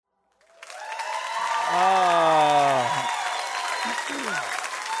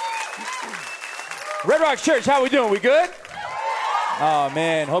Red Rock Church, how we doing? We good? Oh,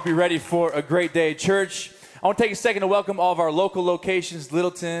 man. Hope you're ready for a great day, church. I want to take a second to welcome all of our local locations,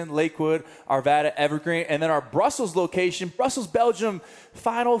 Littleton, Lakewood, Arvada, Evergreen, and then our Brussels location, Brussels, Belgium,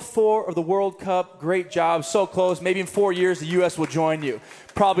 Final Four of the World Cup. Great job. So close. Maybe in 4 years, the U.S. will join you.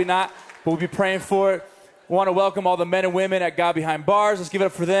 Probably not, but we'll be praying for it. We want to welcome all the men and women at God Behind Bars. Let's give it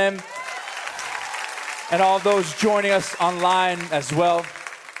up for them. And all those joining us online as well.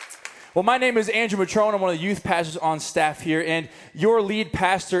 Well, my name is Andrew Matrone. I'm one of the youth pastors on staff here, and your lead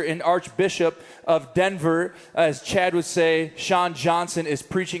pastor and Archbishop of Denver, as Chad would say, Sean Johnson, is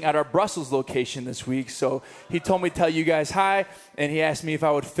preaching at our Brussels location this week. So he told me to tell you guys hi, and he asked me if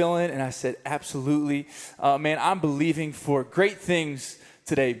I would fill in, and I said, absolutely. Man, I'm believing for great things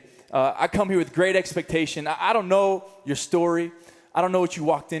today. I come here with great expectation. I don't know your story. I don't know what you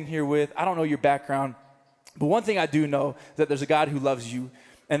walked in here with. I don't know your background. But one thing I do know is that there's a God who loves you,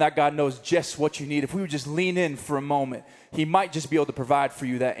 and that God knows just what you need. If we would just lean in for a moment, he might just be able to provide for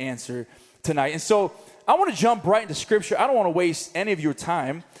you that answer tonight. And so I want to jump right into Scripture. I don't want to waste any of your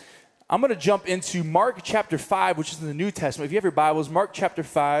time. I'm going to jump into Mark chapter 5, which is in the New Testament. If you have your Bibles, Mark chapter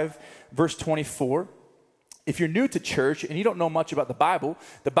 5, verse 24. If you're new to church and you don't know much about the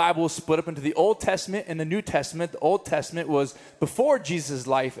Bible is split up into the Old Testament and the New Testament. The Old Testament was before Jesus'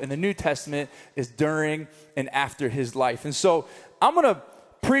 life, and the New Testament is during and after his life. And so I'm going to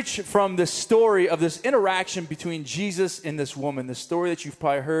preach from this story of this interaction between Jesus and this woman, the story that you've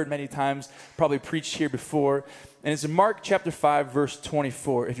probably heard many times, probably preached here before. And it's in Mark chapter 5, verse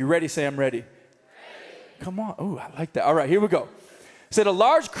 24. If you're ready, say, I'm ready. Come on. Oh, I like that. All right, here we go. It said, a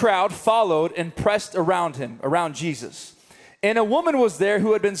large crowd followed and pressed around him, around Jesus. And a woman was there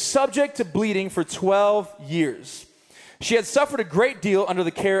who had been subject to bleeding for 12 years. She had suffered a great deal under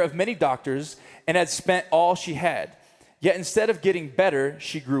the care of many doctors and had spent all she had. Yet instead of getting better,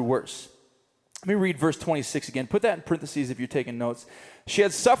 she grew worse. Let me read verse 26 again. Put that in parentheses if you're taking notes. She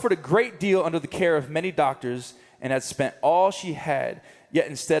had suffered a great deal under the care of many doctors and had spent all she had. Yet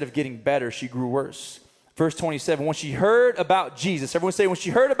instead of getting better, she grew worse. Verse 27, when she heard about Jesus, everyone say, when she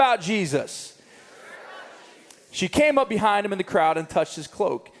heard about Jesus, she came up behind him in the crowd and touched his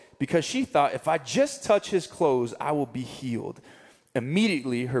cloak, because she thought, if I just touch his clothes, I will be healed.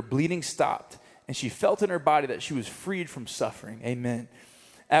 Immediately, her bleeding stopped, and she felt in her body that she was freed from suffering. Amen.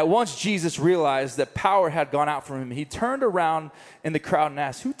 At once, Jesus realized that power had gone out from him. He turned around in the crowd and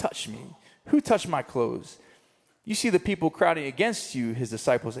asked, who touched me? Who touched my clothes? You see the people crowding against you, his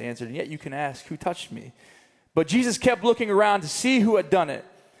disciples answered, and yet you can ask, who touched me? But Jesus kept looking around to see who had done it.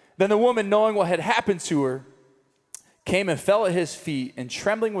 Then the woman, knowing what had happened to her, came and fell at his feet, and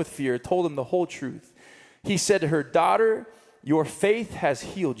trembling with fear, told him the whole truth. He said to her, daughter, your faith has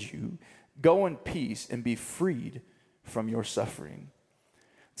healed you. Go in peace and be freed from your suffering.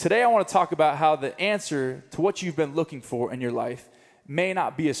 Today I want to talk about how the answer to what you've been looking for in your life may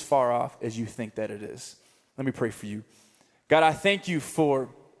not be as far off as you think that it is. Let me pray for you. God, I thank you for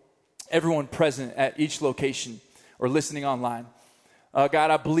everyone present at each location or listening online.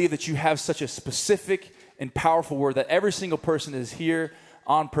 God, I believe that you have such a specific and powerful word that every single person is here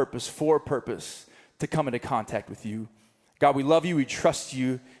on purpose, for a purpose, to come into contact with you. God, we love you, we trust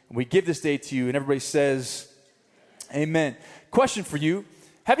you, and we give this day to you. And everybody says, amen. Question for you.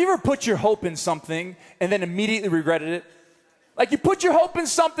 Have you ever put your hope in something and then immediately regretted it? Like you put your hope in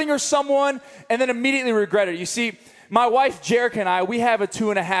something or someone and then immediately regret it. You see, my wife, Jerica, and I, we have a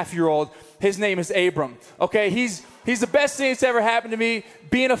 2.5-year-old. His name is Abram. Okay, he's the best thing that's ever happened to me.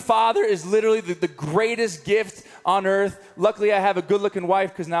 Being a father is literally the greatest gift on earth. Luckily, I have a good-looking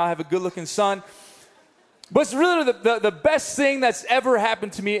wife because now I have a good-looking son. But it's really the best thing that's ever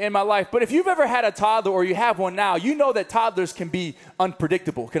happened to me in my life. But if you've ever had a toddler or you have one now, you know that toddlers can be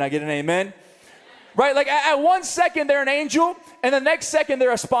unpredictable. Can I get an amen? Right? Like at 1 second, they're an angel, and the next second,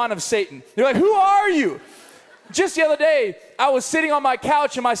 they're a spawn of Satan. You're like, who are you? Just the other day, I was sitting on my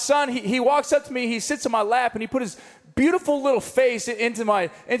couch, and my son, he walks up to me, he sits on my lap, and he put his beautiful little face into my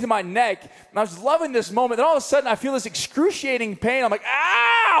neck, and I was loving this moment. Then all of a sudden, I feel this excruciating pain. I'm like,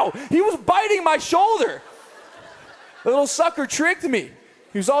 ow! He was biting my shoulder. The little sucker tricked me.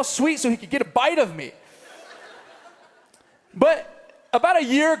 He was all sweet so he could get a bite of me. But about a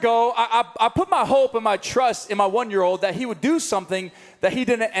year ago, I put my hope and my trust in my 1-year-old that he would do something that he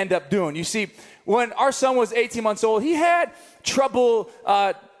didn't end up doing. You see, when our son was 18 months old, he had trouble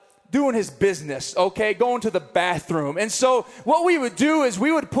doing his business, okay, going to the bathroom. And so what we would do is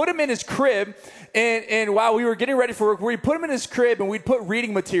we would put him in his crib, and while we were getting ready for work, we'd put him in his crib, and we'd put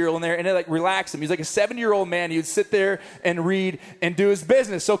reading material in there, and it like relax him. He's like a 70-year-old man. He would sit there and read and do his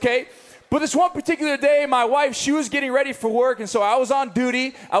business, okay? But this one particular day, my wife, she was getting ready for work, and so I was on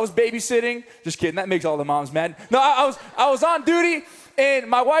duty. I was babysitting. Just kidding. That makes all the moms mad. No, I was on duty, and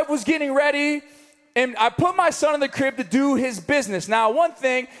my wife was getting ready, and I put my son in the crib to do his business. Now, one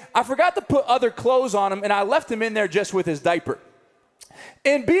thing, I forgot to put other clothes on him, and I left him in there just with his diaper.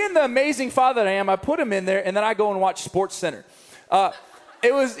 And being the amazing father that I am, I put him in there, and then I go and watch Sports Center.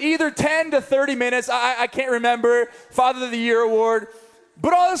 It was either 10 to 30 minutes. I can't remember. Father of the Year award.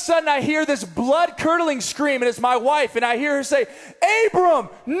 But all of a sudden, I hear this blood-curdling scream, and it's my wife, and I hear her say, Abram,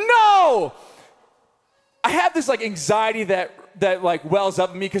 no! I have this, anxiety that wells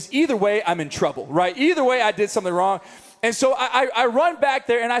up in me, because either way, I'm in trouble, right? Either way, I did something wrong. And so I run back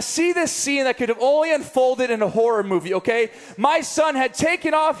there, and I see this scene that could have only unfolded in a horror movie, okay? My son had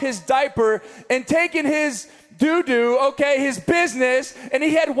taken off his diaper and taken his doo-doo, okay, his business, and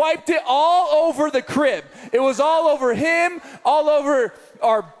he had wiped it all over the crib. It was all over him, all over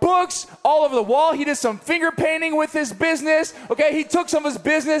our books, all over the wall. He did some finger painting with his business, okay? He took some of his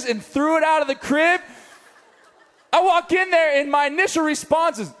business and threw it out of the crib. I walk in there, and my initial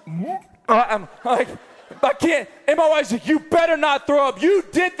response is, I'm like, I can't. And my wife's like, you better not throw up. You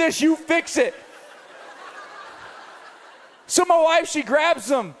did this. You fix it. So my wife, she grabs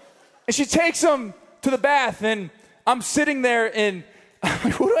him, and she takes him to the bath, and I'm sitting there, and I'm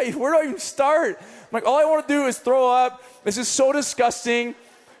like, where do I even start? I'm like, all I want to do is throw up. This is so disgusting.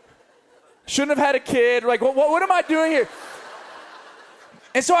 Shouldn't have had a kid. Like, what am I doing here?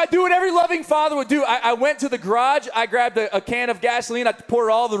 And so I do what every loving father would do. I went to the garage. I grabbed a can of gasoline. I poured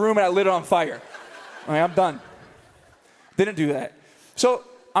it all over the room, and I lit it on fire. I'm done. Didn't do that. So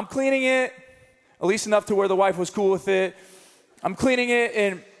I'm cleaning it, at least enough to where the wife was cool with it. I'm cleaning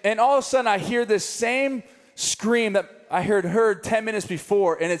it, and all of a sudden I hear this same scream that I heard 10 minutes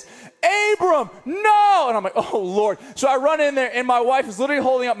before, and it's, Abram, no! And I'm like, oh, Lord. So I run in there, and my wife is literally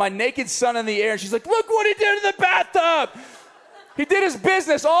holding up my naked son in the air, and she's like, look what he did in the bathtub. He did his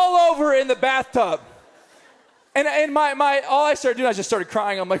business all over in the bathtub. And all I started doing, I just started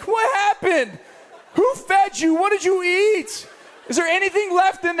crying. I'm like, what happened? Who fed you? What did you eat? Is there anything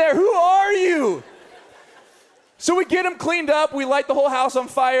left in there? Who are you? So we get him cleaned up. We light the whole house on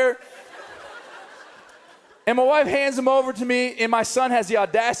fire. And my wife hands him over to me, and my son has the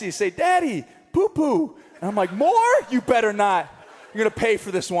audacity to say, Daddy, poo-poo. And I'm like, more? You better not. You're going to pay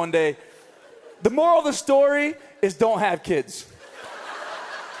for this one day. The moral of the story is don't have kids.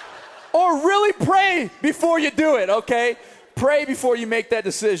 Or really pray before you do it, okay? Pray before you make that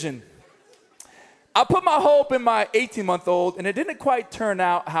decision. I put my hope in my 18-month-old, and it didn't quite turn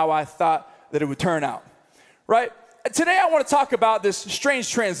out how I thought that it would turn out, right? Today I want to talk about this strange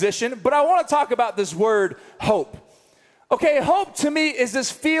transition, but I want to talk about this word, hope. Okay, hope to me is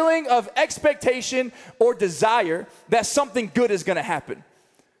this feeling of expectation or desire that something good is going to happen.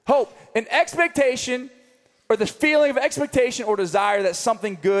 Hope, an expectation or the feeling of expectation or desire that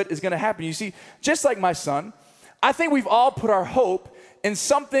something good is going to happen. You see, just like my son, I think we've all put our hope in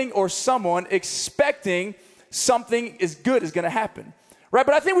something or someone expecting something good is going to happen, right?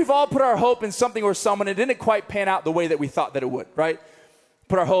 But I think we've all put our hope in something or someone and it didn't quite pan out the way that we thought that it would, right?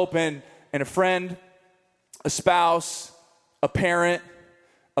 Put our hope in a friend, a spouse, a parent,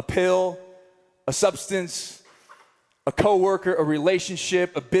 a pill, a substance, a coworker, a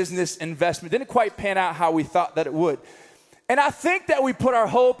relationship, a business investment. Didn't quite pan out how we thought that it would. And I think that we put our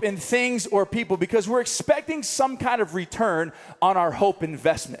hope in things or people because we're expecting some kind of return on our hope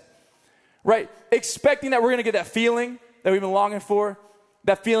investment, right? Expecting that we're going to get that feeling that we've been longing for,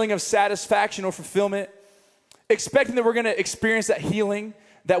 that feeling of satisfaction or fulfillment, expecting that we're going to experience that healing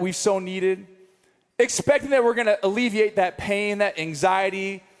that we've so needed, expecting that we're going to alleviate that pain, that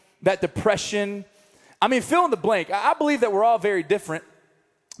anxiety, that depression. I mean, fill in the blank. I believe that we're all very different.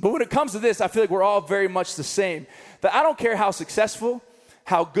 But when it comes to this, I feel like we're all very much the same. That I don't care how successful,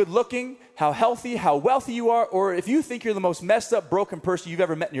 how good looking, how healthy, how wealthy you are, or if you think you're the most messed up, broken person you've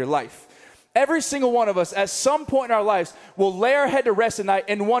ever met in your life. Every single one of us at some point in our lives will lay our head to rest at night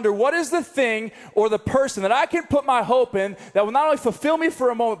and wonder, what is the thing or the person that I can put my hope in that will not only fulfill me for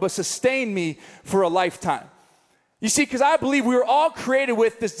a moment, but sustain me for a lifetime? You see, because I believe we were all created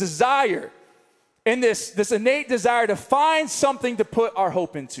with this desire and this innate desire to find something to put our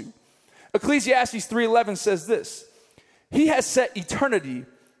hope into. Ecclesiastes 3:11 says this: He has set eternity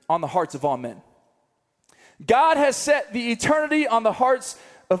on the hearts of all men. God has set the eternity on the hearts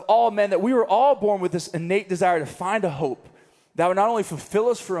of all men, that we were all born with this innate desire to find a hope that would not only fulfill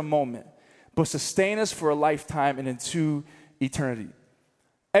us for a moment, but sustain us for a lifetime and into eternity.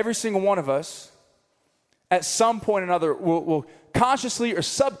 Every single one of us, at some point or another, will consciously or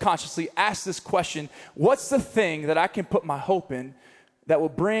subconsciously ask this question: what's the thing that I can put my hope in that will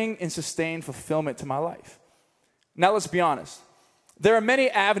bring and sustain fulfillment to my life. Now, let's be honest. There are many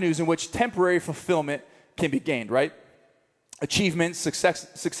avenues in which temporary fulfillment can be gained, right? Achievements,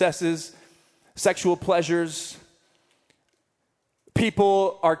 successes, sexual pleasures,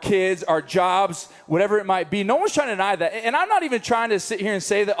 people, our kids, our jobs, whatever it might be. No one's trying to deny that. And I'm not even trying to sit here and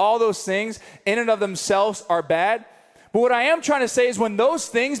say that all those things in and of themselves are bad. But what I am trying to say is when those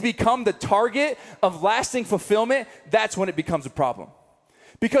things become the target of lasting fulfillment, that's when it becomes a problem.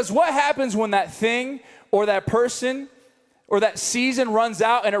 Because what happens when that thing or that person or that season runs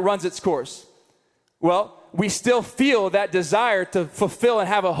out and it runs its course? Well, we still feel that desire to fulfill and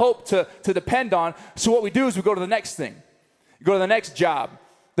have a hope to depend on. So what we do is we go to the next thing. You go to the next job,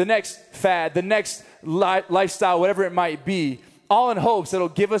 the next fad, the next lifestyle, whatever it might be, all in hopes that it'll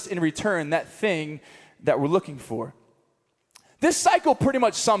give us in return that thing that we're looking for. This cycle pretty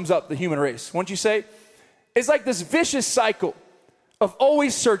much sums up the human race, wouldn't you say? It's like this vicious cycle of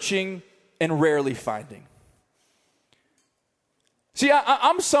always searching and rarely finding. See,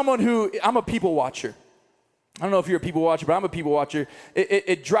 I'm a people watcher. I don't know if you're a people watcher, but I'm a people watcher.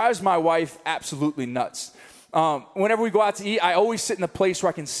 It drives my wife absolutely nuts. Whenever we go out to eat, I always sit in a place where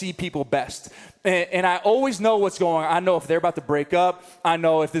I can see people best. And I always know what's going on. I know if they're about to break up. I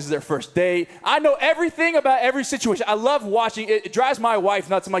know if this is their first date. I know everything about every situation. I love watching. It drives my wife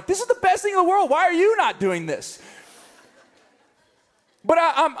nuts. I'm like, this is the best thing in the world. Why are you not doing this? But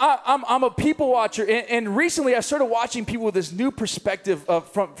I'm a people watcher. And recently I started watching people with this new perspective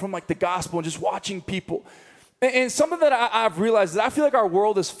from like the gospel and just watching people. And something that I've realized is that I feel like our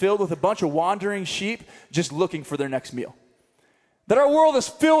world is filled with a bunch of wandering sheep just looking for their next meal. That our world is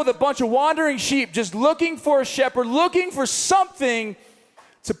filled with a bunch of wandering sheep just looking for a shepherd, looking for something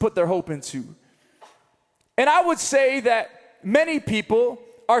to put their hope into. And I would say that many people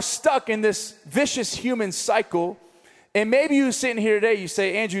are stuck in this vicious human cycle. And maybe you sitting here today, you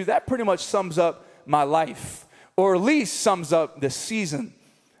say, Andrew, that pretty much sums up my life, or at least sums up the season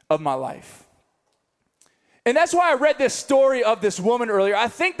of my life. And that's why I read this story of this woman earlier. I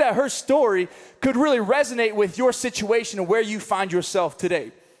think that her story could really resonate with your situation and where you find yourself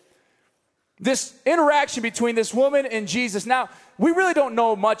today. This interaction between this woman and Jesus. Now, we really don't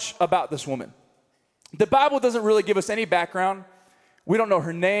know much about this woman. The Bible doesn't really give us any background. We don't know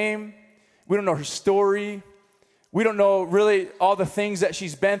her name. We don't know her story. We don't know really all the things that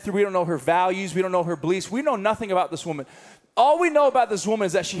she's been through. We don't know her values. We don't know her beliefs. We know nothing about this woman. All we know about this woman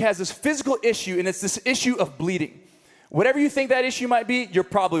is that she has this physical issue, and it's this issue of bleeding. Whatever you think that issue might be, you're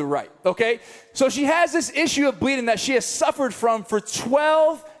probably right, okay? So she has this issue of bleeding that she has suffered from for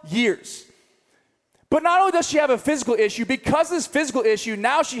 12 years. But not only does she have a physical issue, because of this physical issue,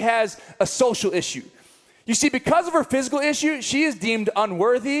 now she has a social issue. You see, because of her physical issue, she is deemed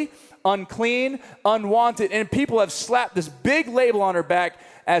unworthy, unclean, unwanted, and people have slapped this big label on her back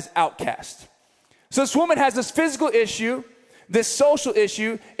as outcast. So this woman has this physical issue, this social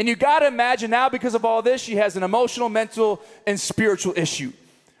issue, and you got to imagine now because of all this, she has an emotional, mental, and spiritual issue.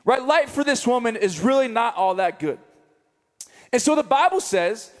 Right? Life for this woman is really not all that good. And so the Bible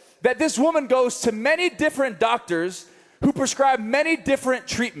says that this woman goes to many different doctors who prescribe many different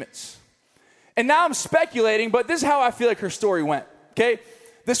treatments. And now I'm speculating, but this is how I feel like her story went, okay?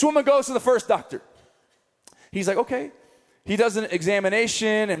 This woman goes to the first doctor. He's like, okay. He does an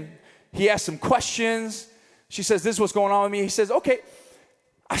examination, and he asks some questions. She says, this is what's going on with me. He says, okay,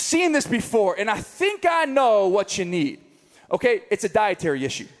 I've seen this before, and I think I know what you need. Okay, it's a dietary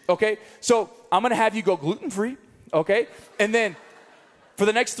issue, okay? So I'm going to have you go gluten-free, okay? And then for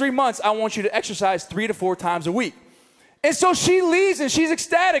the next 3 months, I want you to exercise 3 to 4 times a week. And so she leaves, and she's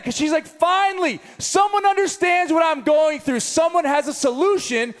ecstatic, because she's like, finally, someone understands what I'm going through. Someone has a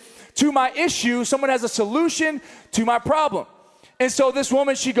solution to my issue. Someone has a solution to my problem. And so this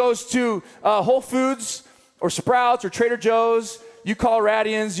woman, she goes to Whole Foods, or Sprouts, or Trader Joe's. You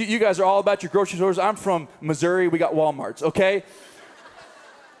Coloradians, you guys are all about your grocery stores. I'm from Missouri. We got Walmarts, okay?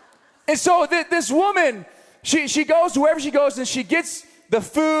 And so this woman, she goes to wherever she goes, and she gets the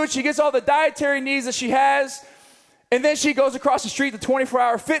food. She gets all the dietary needs that she has. And then she goes across the street to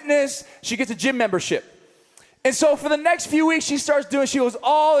 24-hour fitness. She gets a gym membership. And so for the next few weeks, she goes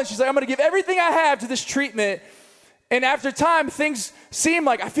all, and she's like, I'm going to give everything I have to this treatment. And after time, things seem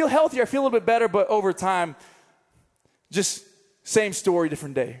like I feel healthier, I feel a little bit better, but over time, just same story,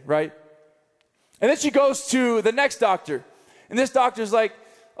 different day, right? And then she goes to the next doctor. And this doctor's like,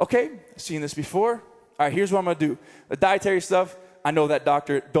 okay, I've seen this before. All right, here's what I'm going to do. The dietary stuff, I know that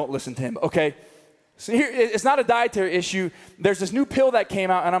doctor. Don't listen to him, okay? So here, it's not a dietary issue. There's this new pill that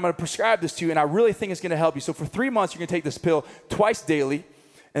came out, and I'm going to prescribe this to you, and I really think it's going to help you. So for 3 months, you're going to take this pill twice daily,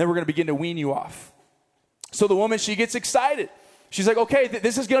 and then we're going to begin to wean you off. So the woman, she gets excited. She's like, okay,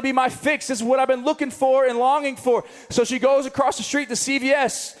 this is going to be my fix. This is what I've been looking for and longing for. So she goes across the street to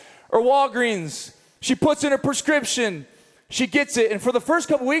CVS or Walgreens. She puts in her prescription. She gets it. And for the first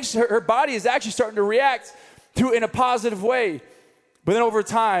couple weeks, her body is actually starting to react to it in a positive way. But then over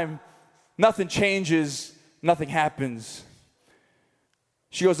time, nothing changes. Nothing happens.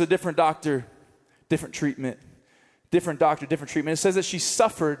 She goes to a different doctor, different treatment. Different doctor, different treatment. It says that she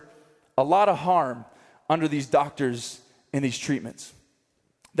suffered a lot of harm under these doctors in these treatments.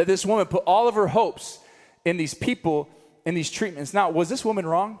 That this woman put all of her hopes in these people, in these treatments. Now, was this woman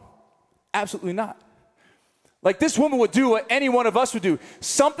wrong? Absolutely not. Like, this woman would do what any one of us would do.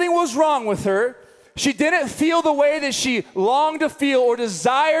 Something was wrong with her. She didn't feel the way that she longed to feel or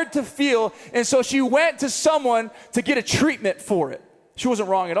desired to feel, and so she went to someone to get a treatment for it. She wasn't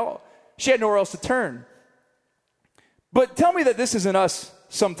wrong at all. She had nowhere else to turn. But tell me that this isn't us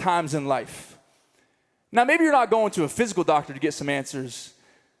sometimes in life. Now, maybe you're not going to a physical doctor to get some answers,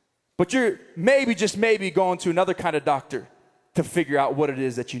 but you're maybe, just maybe, going to another kind of doctor to figure out what it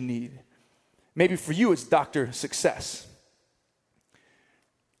is that you need. Maybe for you, it's Dr. Success.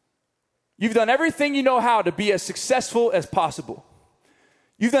 You've done everything you know how to be as successful as possible.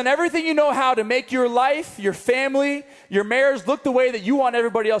 You've done everything you know how to make your life, your family, your marriage look the way that you want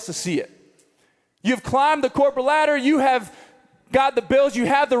everybody else to see it. You've climbed the corporate ladder. You have got the bills. You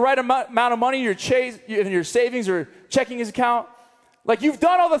have the right amount of money in your savings or checking account. Like, you've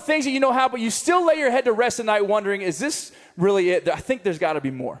done all the things that you know how, but you still lay your head to rest at night wondering, is this really it? I think there's got to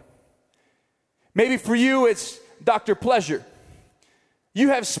be more. Maybe for you, it's Dr. Pleasure. You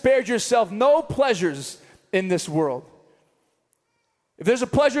have spared yourself no pleasures in this world. If there's a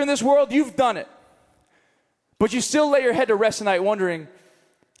pleasure in this world, you've done it. But you still lay your head to rest at night wondering,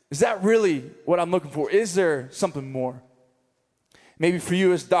 is that really what I'm looking for? Is there something more? Maybe for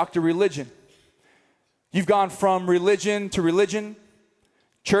you it's Dr. Religion. You've gone from religion to religion,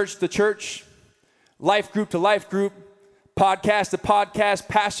 church to church, life group to life group, podcast to podcast,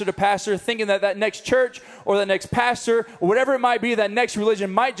 pastor to pastor, thinking that that next church or that next pastor or whatever it might be, that next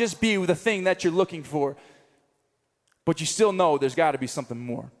religion might just be the thing that you're looking for. But you still know there's got to be something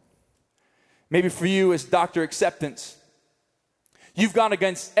more. Maybe for you it's Dr. Acceptance. You've gone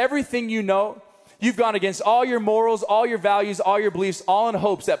against everything you know. You've gone against all your morals, all your values, all your beliefs, all in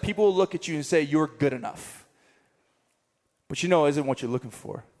hopes that people will look at you and say, you're good enough. But you know it isn't what you're looking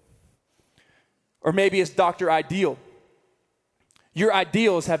for. Or maybe it's Dr. Ideal. Your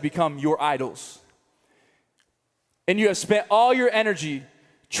ideals have become your idols. And you have spent all your energy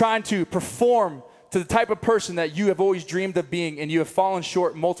trying to perform to the type of person that you have always dreamed of being, and you have fallen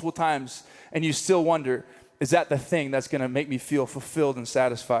short multiple times, and you still wonder, is that the thing that's going to make me feel fulfilled and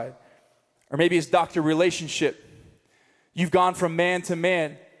satisfied? Or maybe it's Dr. Relationship. You've gone from man to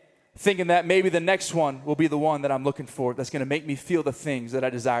man, thinking that maybe the next one will be the one that I'm looking for, that's going to make me feel the things that I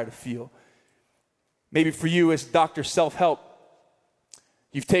desire to feel. Maybe for you it's Dr. Self-Help.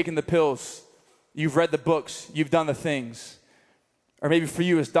 You've taken the pills. You've read the books. You've done the things. Or maybe for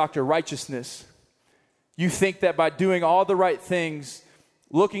you it's Dr. Righteousness. You think that by doing all the right things,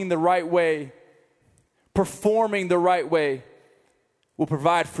 looking the right way, performing the right way will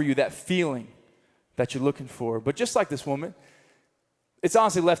provide for you that feeling that you're looking for. But just like this woman, it's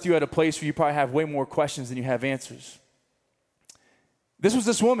honestly left you at a place where you probably have way more questions than you have answers. This was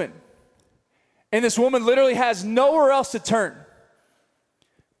this woman. And this woman literally has nowhere else to turn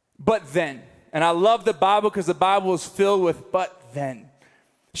but then. And I love the Bible because the Bible is filled with but then.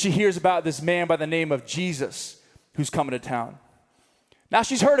 She hears about this man by the name of Jesus who's coming to town. Now,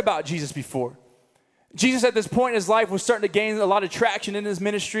 she's heard about Jesus before. Jesus at this point in his life was starting to gain a lot of traction in his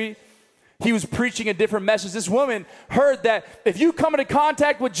ministry. He was preaching a different message. This woman heard that if you come into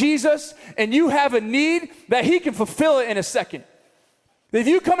contact with Jesus and you have a need, that he can fulfill it in a second. If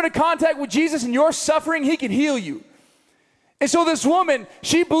you come into contact with Jesus and you're suffering, he can heal you. And so this woman,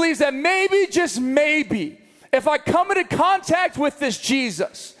 she believes that maybe, just maybe, if I come into contact with this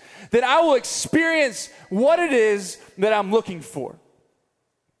Jesus, then I will experience what it is that I'm looking for.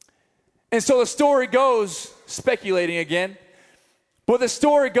 And so the story goes, speculating again, but the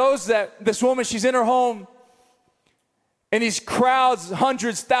story goes that this woman, she's in her home, and these crowds,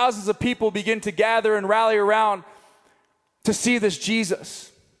 hundreds, thousands of people begin to gather and rally around to see this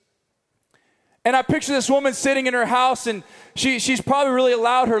Jesus. And I picture this woman sitting in her house, and she's probably really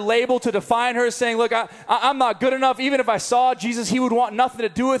allowed her label to define her, saying, look, I'm not good enough. Even if I saw Jesus, he would want nothing to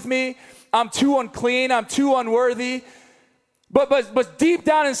do with me. I'm too unclean. I'm too unworthy. But deep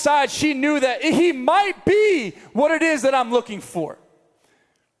down inside, she knew that he might be what it is that I'm looking for.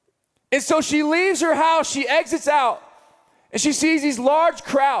 And so she leaves her house, she exits out, and she sees these large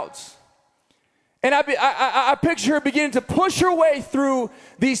crowds. And I picture her beginning to push her way through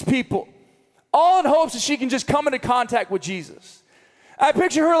these people, all in hopes that she can just come into contact with Jesus. I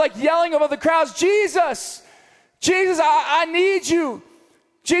picture her like yelling above the crowds, Jesus, Jesus, I need you.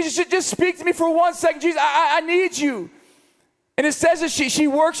 Jesus, just speak to me for 1 second. Jesus, I need you. And it says that she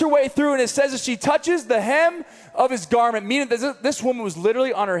works her way through, and it says that she touches the hem of his garment, meaning that this woman was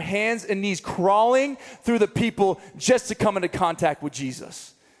literally on her hands and knees crawling through the people just to come into contact with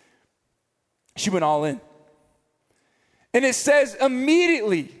Jesus. She went all in. And it says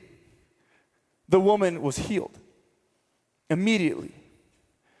immediately the woman was healed. Immediately.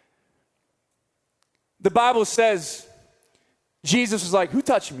 The Bible says Jesus was like, who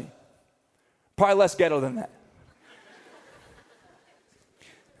touched me? Probably less ghetto than that.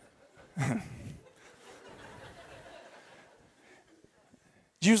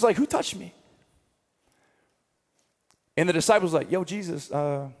 Jesus was like, who touched me? And the disciples were like, yo, Jesus,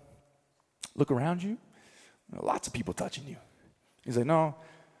 look around you. Lots of people touching you. He's like, no,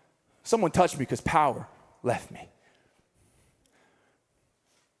 someone touched me because power left me.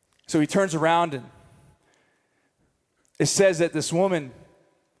 So he turns around, and it says that this woman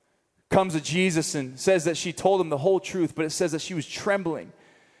comes to Jesus and says that she told him the whole truth, but it says that she was trembling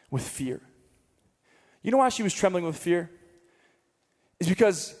with fear. You know why she was trembling with fear? It's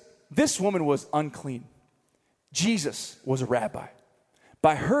because this woman was unclean. Jesus was a rabbi.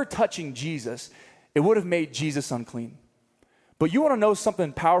 By her touching Jesus, it would have made Jesus unclean. But you want to know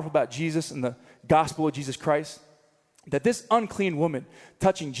something powerful about Jesus and the gospel of Jesus Christ? That this unclean woman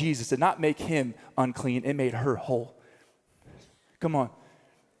touching Jesus did not make him unclean, it made her whole. Come on.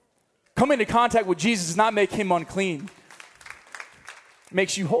 Coming into contact with Jesus does not make him unclean. It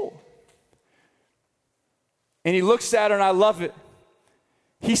makes you whole. And he looks at her, and I love it.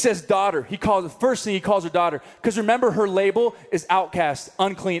 He says daughter. The first thing he calls her daughter. Because remember, her label is outcast,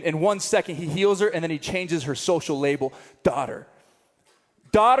 unclean. In 1 second, he heals her, and then he changes her social label, daughter.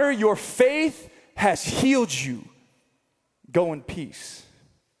 Daughter, your faith has healed you. Go in peace.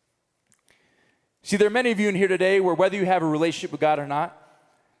 See, there are many of you in here today where whether you have a relationship with God or not,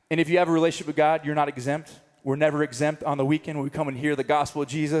 and if you have a relationship with God, you're not exempt. We're never exempt on the weekend when we come and hear the gospel of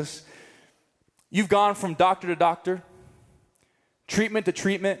Jesus. You've gone from doctor to doctor, treatment to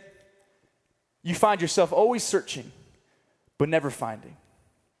treatment. You find yourself always searching, but never finding.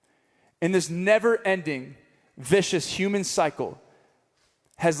 And this never-ending, vicious human cycle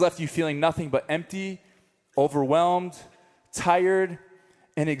has left you feeling nothing but empty, overwhelmed, tired,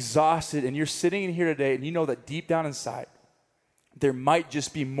 and exhausted. And you're sitting in here today, and you know that deep down inside, there might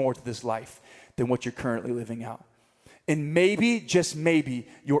just be more to this life than what you're currently living out. And maybe, just maybe,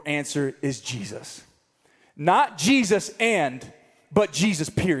 your answer is Jesus. Not Jesus but Jesus,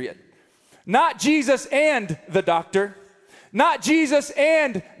 period. Not Jesus and the doctor. Not Jesus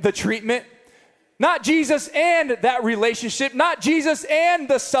and the treatment. Not Jesus and that relationship. Not Jesus and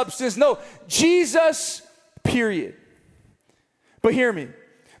the substance. No, Jesus, period. But hear me.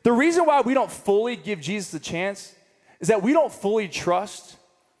 The reason why we don't fully give Jesus a chance is that we don't fully trust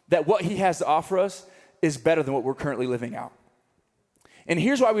that what he has to offer us is better than what we're currently living out. And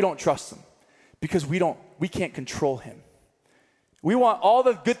here's why we don't trust him. Because we can't control him. We want all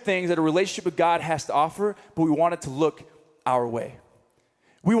the good things that a relationship with God has to offer, but we want it to look our way.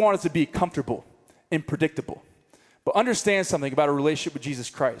 We want it to be comfortable and predictable. But understand something about a relationship with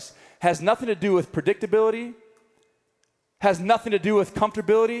Jesus Christ. It has nothing to do with predictability, has nothing to do with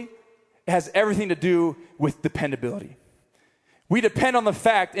comfortability, it has everything to do with dependability. We depend on the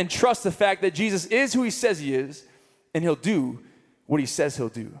fact and trust the fact that Jesus is who he says he is, and he'll do what he says he'll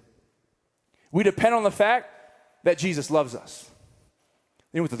do. We depend on the fact that Jesus loves us.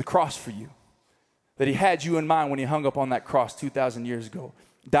 He went to the cross for you. That he had you in mind when he hung up on that cross 2,000 years ago.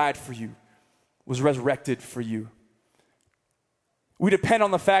 Died for you. Was resurrected for you. We depend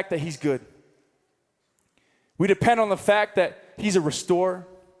on the fact that he's good. We depend on the fact that he's a restorer.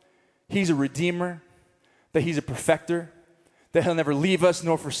 He's a redeemer. That he's a perfecter. That he'll never leave us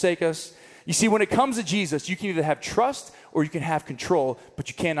nor forsake us. You see, when it comes to Jesus, you can either have trust or you can have control, but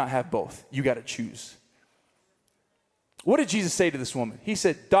you cannot have both. You got to choose. What did Jesus say to this woman? He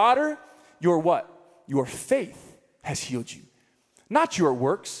said, daughter, your what? Your faith has healed you. Not your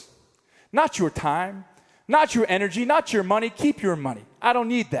works, not your time, not your energy, not your money. Keep your money. I don't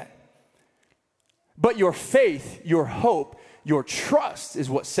need that. But your faith, your hope, your trust is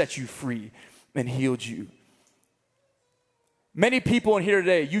what set you free and healed you. Many people in here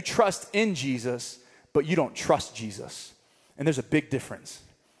today, you trust in Jesus, but you don't trust Jesus. And there's a big difference.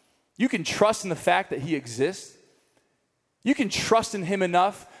 You can trust in the fact that he exists. You can trust in him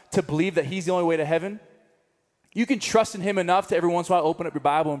enough to believe that he's the only way to heaven. You can trust in him enough to every once in a while open up your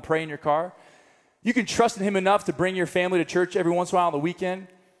Bible and pray in your car. You can trust in him enough to bring your family to church every once in a while on the weekend.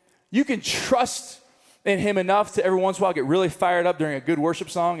 You can trust in him enough to every once in a while get really fired up during a good worship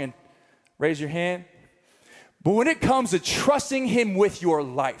song and raise your hand. But when it comes to trusting him with your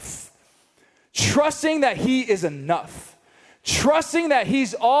life, trusting that he is enough, trusting that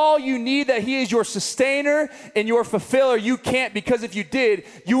he's all you need, that he is your sustainer and your fulfiller, you can't, because if you did,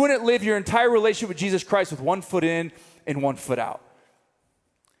 you wouldn't live your entire relationship with Jesus Christ with one foot in and one foot out.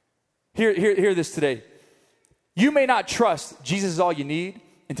 Hear this today. You may not trust Jesus is all you need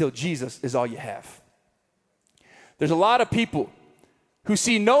until Jesus is all you have. There's a lot of people who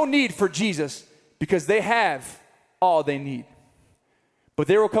see no need for Jesus because they have all they need. But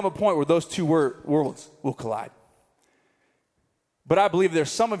there will come a point where those two worlds will collide. But I believe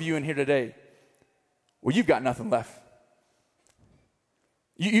there's some of you in here today where you've got nothing left.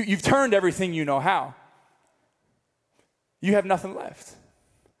 You've turned everything you know how. You have nothing left.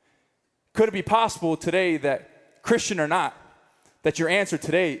 Could it be possible today that, Christian or not, that your answer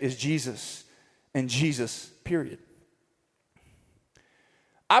today is Jesus and Jesus, period?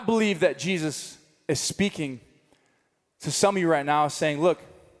 I believe that Jesus is speaking to some of you right now saying, look,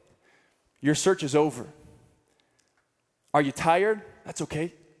 your search is over. Are you tired? That's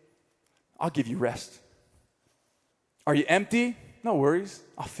okay. I'll give you rest. Are you empty? No worries.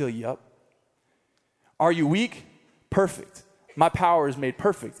 I'll fill you up. Are you weak? Perfect. My power is made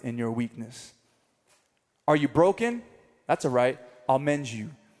perfect in your weakness. Are you broken? That's all right. I'll mend you.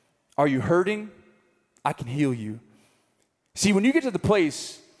 Are you hurting? I can heal you. See, when you get to the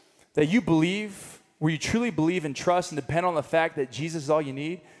place that you believe, where you truly believe and trust and depend on the fact that Jesus is all you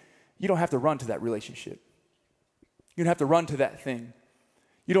need, you don't have to run to that relationship. You don't have to run to that thing.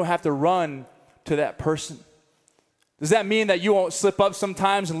 You don't have to run to that person. Does that mean that you won't slip up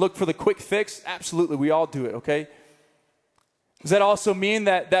sometimes and look for the quick fix? Absolutely, we all do it, okay? Does that also mean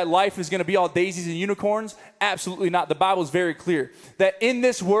that life is going to be all daisies and unicorns? Absolutely not. The Bible is very clear that in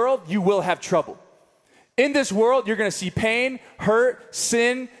this world, you will have trouble. In this world, you're going to see pain, hurt,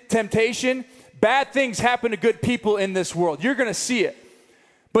 sin, temptation. Bad things happen to good people in this world. You're going to see it.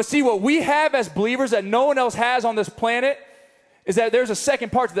 But see, what we have as believers that no one else has on this planet is that there's a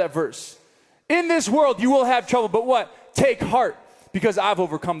second part to that verse. In this world, you will have trouble, but what? Take heart, because I've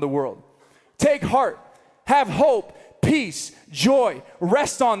overcome the world. Take heart. Have hope, peace, joy.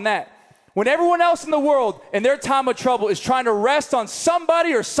 Rest on that. When everyone else in the world in their time of trouble is trying to rest on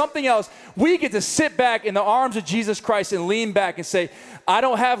somebody or something else, we get to sit back in the arms of Jesus Christ and lean back and say, I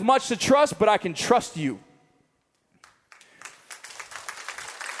don't have much to trust, but I can trust you.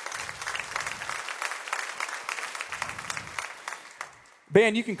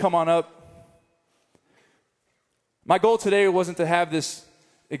 Band, you can come on up. My goal today wasn't to have this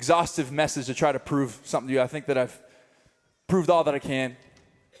exhaustive message to try to prove something to you. I think that I've proved all that I can.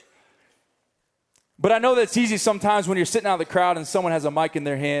 But I know that it's easy sometimes when you're sitting out in the crowd and someone has a mic in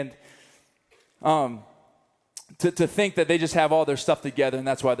their hand to think that they just have all their stuff together and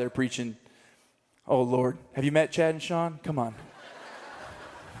that's why they're preaching. Oh, Lord. Have you met Chad and Sean? Come on.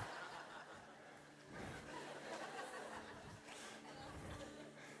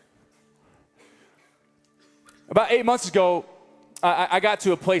 About 8 months ago, I got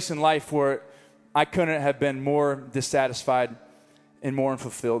to a place in life where I couldn't have been more dissatisfied and more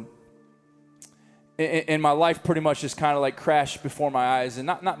unfulfilled. And my life pretty much just kind of like crashed before my eyes. And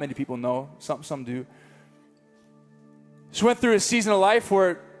not many people know. Some do. Just went through a season of life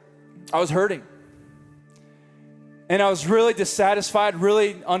where I was hurting. And I was really dissatisfied,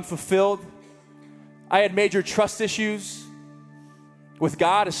 really unfulfilled. I had major trust issues with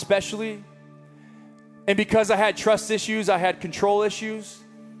God especially. And because I had trust issues, I had control issues.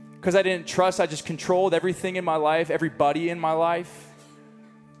 Because I didn't trust, I just controlled everything in my life, everybody in my life.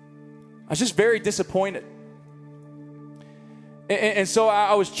 I was just very disappointed. And so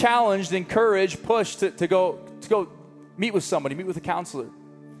I was challenged, encouraged, pushed to go meet with somebody, meet with a counselor.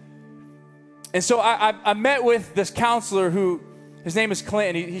 And so I met with this counselor who, his name is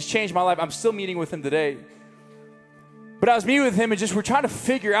Clint, and he's changed my life. I'm still meeting with him today. But I was meeting with him and just we're trying to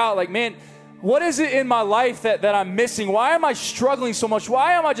figure out, like, man, what is it in my life that I'm missing? Why am I struggling so much?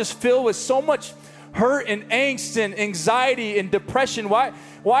 Why am I just filled with so much hurt and angst and anxiety and depression? Why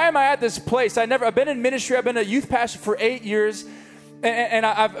am I at this place? I've been in ministry. I've been a youth pastor for 8 years. And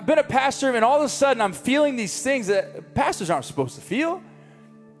I've been a pastor, and all of a sudden I'm feeling these things that pastors aren't supposed to feel.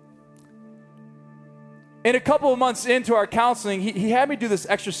 And a couple of months into our counseling, he had me do this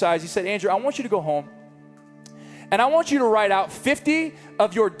exercise. He said, Andrew, I want you to go home. And I want you to write out 50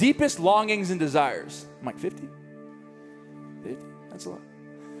 of your deepest longings and desires. I'm like, 50? 50? That's a lot.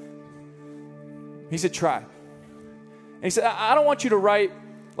 He said, try. And he said, I don't want you to write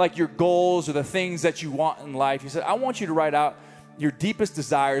like your goals or the things that you want in life. He said, I want you to write out your deepest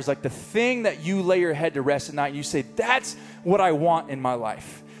desires, like the thing that you lay your head to rest at night. And you say, that's what I want in my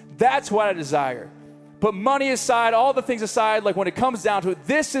life. That's what I desire. Put money aside, all the things aside, like when it comes down to it,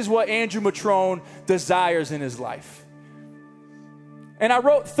 this is what Andrew Matrone desires in his life. And I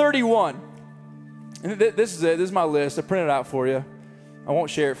wrote 31. And this is it. This is my list. I printed it out for you. I won't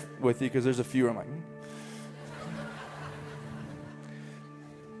share it with you because there's a few. I'm like,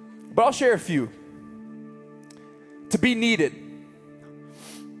 But I'll share a few. To be needed.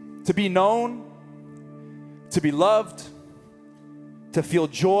 To be known. To be loved. To feel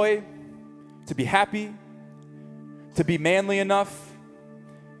joy. To be happy. To be manly enough.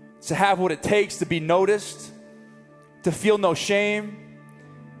 To have what it takes to be noticed. To feel no shame.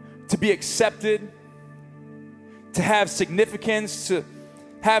 To be accepted. To have significance. To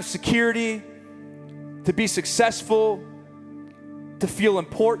have security. To be successful. To feel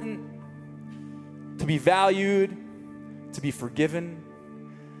important. To be valued. To be forgiven.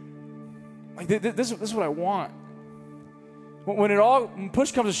 Like this is what I want. When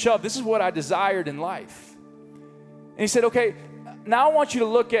push comes to shove, this is what I desired in life. And he said, okay, now I want you to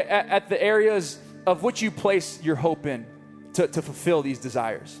look at the areas of which you place your hope in to fulfill these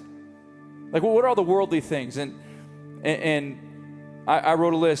desires. Like, what are all the worldly things? And I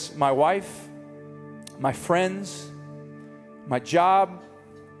wrote a list: my wife, my friends, my job,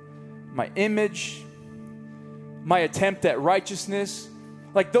 my image, my attempt at righteousness.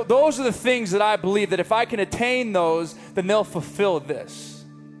 Like those are the things that I believe that if I can attain those, then they'll fulfill this.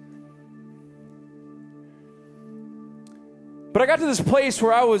 But I got to this place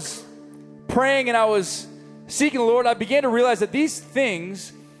where I was praying and I was seeking the Lord. I began to realize that these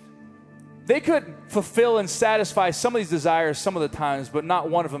things, they could fulfill and satisfy some of these desires some of the times, but not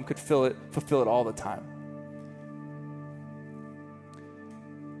one of them could fulfill it all the time.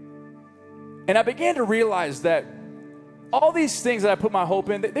 And I began to realize that all these things that I put my hope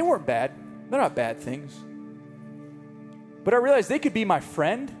in, they weren't bad. They're not bad things. But I realized they could be my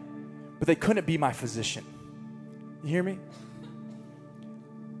friend, but they couldn't be my physician. You hear me?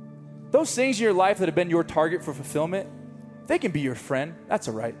 Those things in your life that have been your target for fulfillment, they can be your friend. That's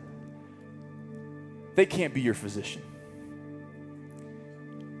all right. They can't be your physician.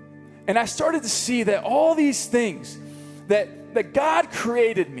 And I started to see that all these things, that God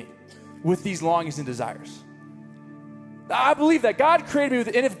created me with these longings and desires. I believe that God created me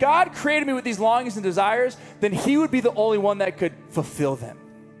with, and if God created me with these longings and desires, then He would be the only one that could fulfill them.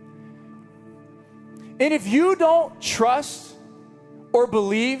 And if you don't trust or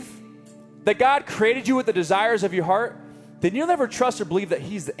believe that God created you with the desires of your heart, then you'll never trust or believe that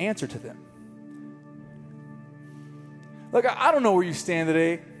He's the answer to them. Look, I don't know where you stand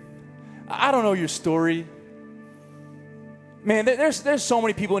today. I don't know your story. Man, there's so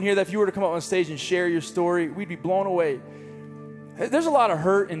many people in here that if you were to come up on stage and share your story, we'd be blown away. There's a lot of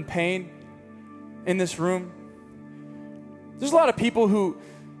hurt and pain in this room. There's a lot of people who,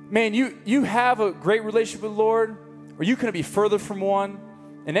 man, you have a great relationship with the Lord, or you couldn't be further from one,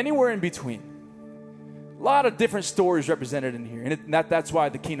 and anywhere in between. A lot of different stories represented in here, and that's why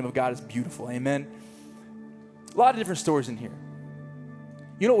the kingdom of God is beautiful, amen? A lot of different stories in here.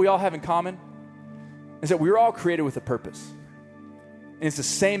 You know what we all have in common? Is that we were all created with a purpose. And it's the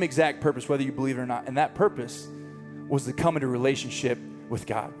same exact purpose, whether you believe it or not. And that purpose was to come into relationship with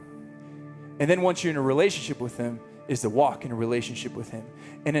God. And then once you're in a relationship with Him, is to walk in a relationship with Him.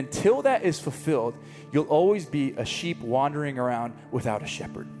 And until that is fulfilled, you'll always be a sheep wandering around without a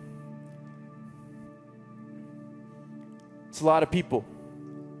shepherd. It's a lot of people.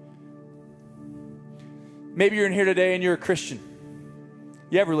 Maybe you're in here today and you're a Christian.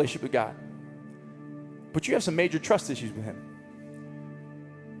 You have a relationship with God. But you have some major trust issues with Him.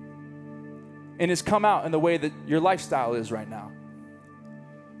 And it's come out in the way that your lifestyle is right now.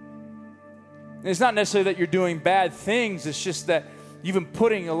 And it's not necessarily that you're doing bad things. It's just that you've been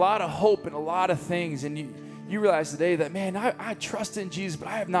putting a lot of hope in a lot of things. And you realize today that, man, I trust in Jesus, but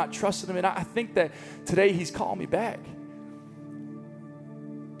I have not trusted Him. And I think that today He's calling me back.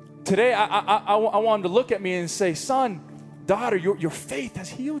 Today, I want Him to look at me and say, son, daughter, your faith has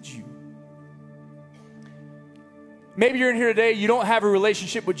healed you. Maybe you're in here today, you don't have a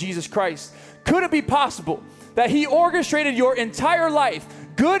relationship with Jesus Christ. Could it be possible that He orchestrated your entire life,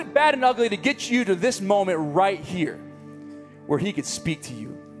 good, bad, and ugly, to get you to this moment right here where He could speak to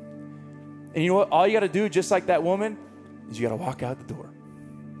you? And you know what? All you got to do, just like that woman, is you got to walk out the door.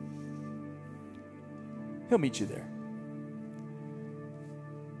 He'll meet you there.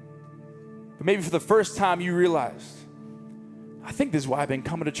 But maybe for the first time you realized, I think this is why I've been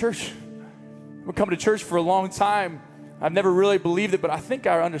coming to church. I've been coming to church for a long time. I've never really believed it, but I think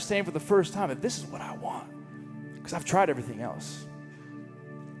I understand for the first time that this is what I want, because I've tried everything else.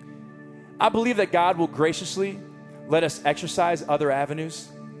 I believe that God will graciously let us exercise other avenues.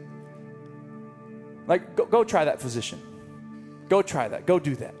 Like, go try that physician. Go try that. Go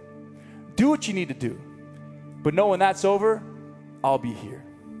do that. Do what you need to do. But know when that's over, I'll be here.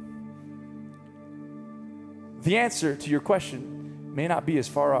 The answer to your question may not be as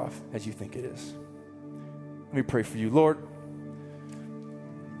far off as you think it is. Let me pray for you. Lord,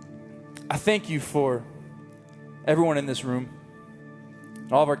 I thank you for everyone in this room,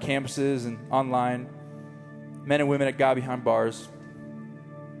 all of our campuses and online, men and women at God Behind Bars.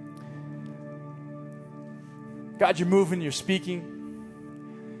 God, you're moving, you're speaking.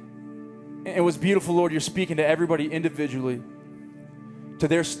 And what's beautiful, Lord, you're speaking to everybody individually, to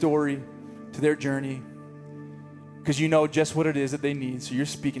their story, to their journey, because you know just what it is that they need, so you're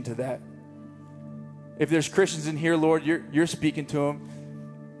speaking to that. If there's Christians in here, Lord, you're speaking to them.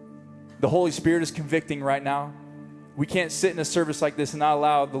 The Holy Spirit is convicting right now. We can't sit in a service like this and not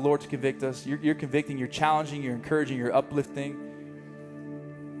allow the Lord to convict us. You're convicting, you're challenging, you're encouraging, you're uplifting.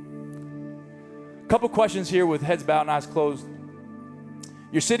 A couple questions here with heads bowed and eyes closed.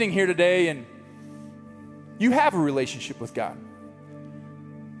 You're sitting here today and you have a relationship with God.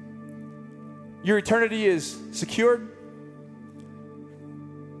 Your eternity is secured.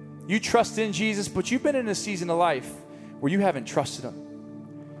 You trust in Jesus, but you've been in a season of life where you haven't trusted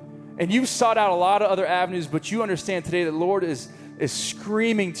him. And you've sought out a lot of other avenues, but you understand today that the Lord is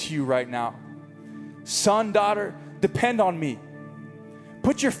screaming to you right now. Son, daughter, depend on me.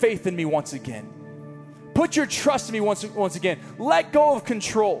 Put your faith in me once again. Put your trust in me once again. Let go of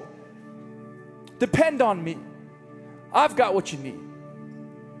control. Depend on me. I've got what you need.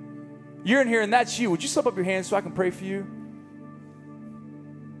 You're in here and that's you. Would you slip up your hands so I can pray for you?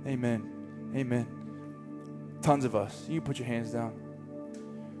 Amen. Amen. Tons of us. You can put your hands down.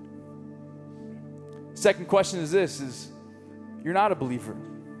 Second question is this, is you're not a believer.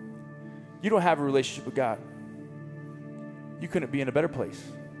 You don't have a relationship with God. You couldn't be in a better place.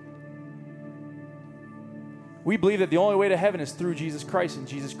 We believe that the only way to heaven is through Jesus Christ and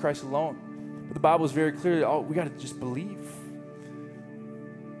Jesus Christ alone. But the Bible is very clear that we got to just believe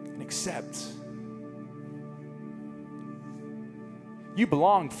and accept. You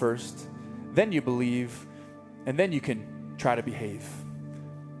belong first, then you believe, and then you can try to behave.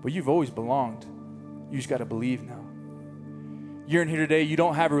 But you've always belonged. You just got to believe now. You're in here today, you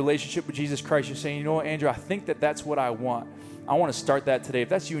don't have a relationship with Jesus Christ. You're saying, you know what, Andrew, I think that that's what I want. I want to start that today. If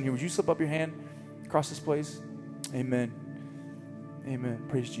that's you in here, would you slip up your hand across this place? Amen. Amen.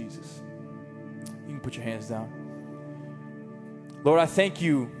 Praise Jesus. You can put your hands down. Lord, I thank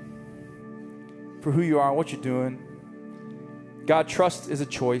you for who you are and what you're doing. God, trust is a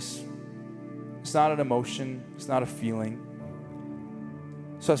choice. It's not an emotion. It's not a feeling.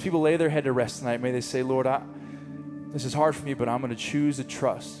 So as people lay their head to rest tonight, may they say, Lord, this is hard for me, but I'm going to choose to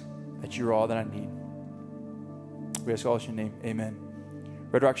trust that you're all that I need. We ask all in your name. Amen.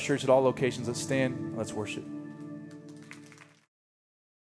 Red Rocks Church at all locations, let's stand. Let's worship.